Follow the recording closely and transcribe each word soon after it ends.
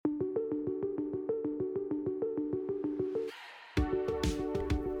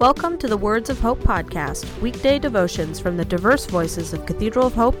Welcome to the Words of Hope podcast, weekday devotions from the diverse voices of Cathedral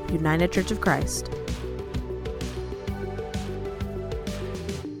of Hope, United Church of Christ.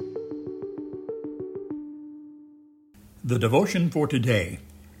 The devotion for today,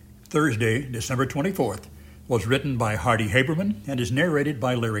 Thursday, December 24th, was written by Hardy Haberman and is narrated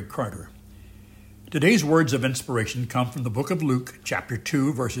by Larry Carter. Today's words of inspiration come from the book of Luke, chapter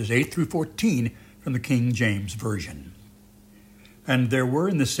 2, verses 8 through 14 from the King James Version. And there were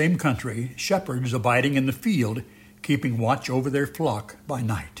in the same country shepherds abiding in the field, keeping watch over their flock by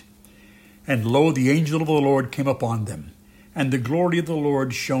night. And lo, the angel of the Lord came upon them, and the glory of the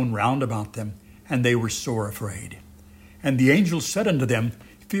Lord shone round about them, and they were sore afraid. And the angel said unto them,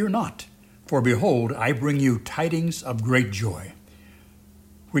 Fear not, for behold, I bring you tidings of great joy,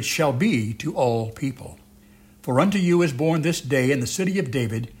 which shall be to all people. For unto you is born this day in the city of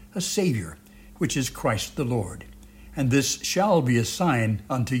David a Savior, which is Christ the Lord. And this shall be a sign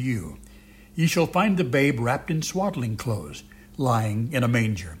unto you. Ye shall find the babe wrapped in swaddling clothes, lying in a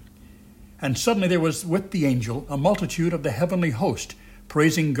manger. And suddenly there was with the angel a multitude of the heavenly host,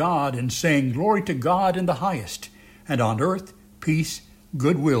 praising God and saying, Glory to God in the highest, and on earth peace,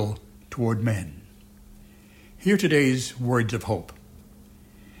 goodwill toward men. Hear today's words of hope.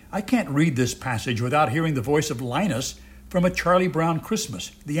 I can't read this passage without hearing the voice of Linus from A Charlie Brown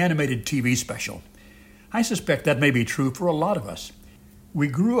Christmas, the animated TV special. I suspect that may be true for a lot of us. We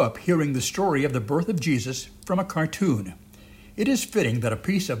grew up hearing the story of the birth of Jesus from a cartoon. It is fitting that a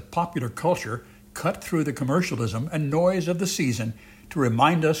piece of popular culture cut through the commercialism and noise of the season to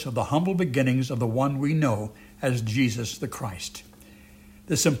remind us of the humble beginnings of the one we know as Jesus the Christ.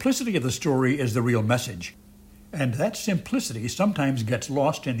 The simplicity of the story is the real message, and that simplicity sometimes gets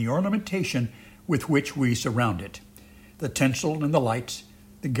lost in the ornamentation with which we surround it. The tinsel and the lights,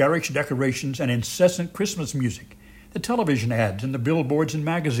 the garish decorations and incessant Christmas music, the television ads and the billboards and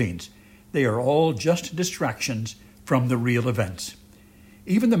magazines, they are all just distractions from the real events.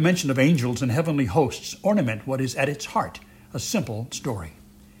 Even the mention of angels and heavenly hosts ornament what is at its heart, a simple story.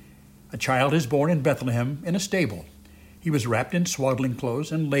 A child is born in Bethlehem in a stable. He was wrapped in swaddling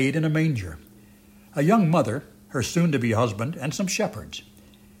clothes and laid in a manger. A young mother, her soon-to-be husband, and some shepherds.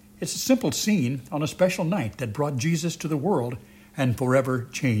 It's a simple scene on a special night that brought Jesus to the world and forever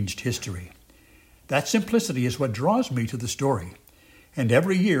changed history. That simplicity is what draws me to the story. And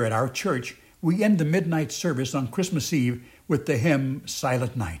every year at our church, we end the midnight service on Christmas Eve with the hymn,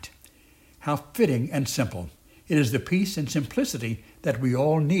 Silent Night. How fitting and simple. It is the peace and simplicity that we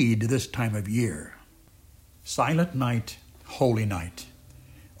all need this time of year. Silent night, holy night.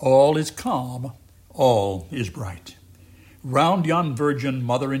 All is calm, all is bright. Round yon virgin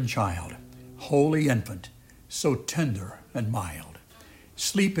mother and child, holy infant, so tender and mild.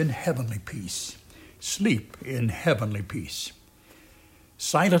 Sleep in heavenly peace. Sleep in heavenly peace.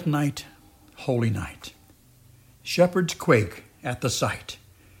 Silent night, holy night. Shepherds quake at the sight.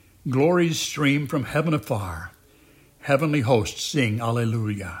 Glories stream from heaven afar. Heavenly hosts sing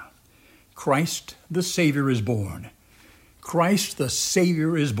Alleluia. Christ the Savior is born. Christ the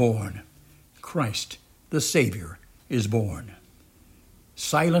Savior is born. Christ the Savior is born.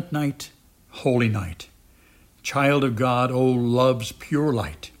 Silent night, holy night. Child of God, O love's pure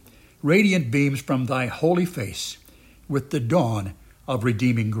light, radiant beams from thy holy face with the dawn of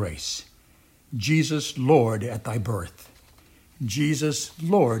redeeming grace. Jesus, Lord, at thy birth. Jesus,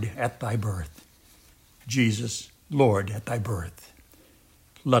 Lord, at thy birth. Jesus, Lord, at thy birth.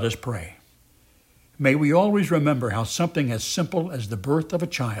 Let us pray. May we always remember how something as simple as the birth of a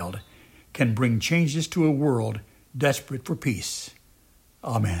child can bring changes to a world desperate for peace.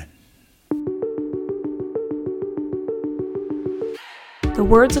 Amen. The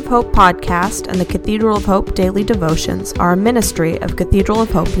Words of Hope podcast and the Cathedral of Hope daily devotions are a ministry of Cathedral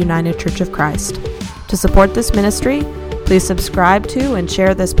of Hope United Church of Christ. To support this ministry, please subscribe to and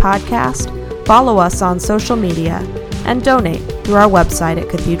share this podcast, follow us on social media, and donate through our website at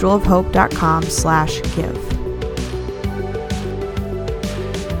cathedralofhope.com/give.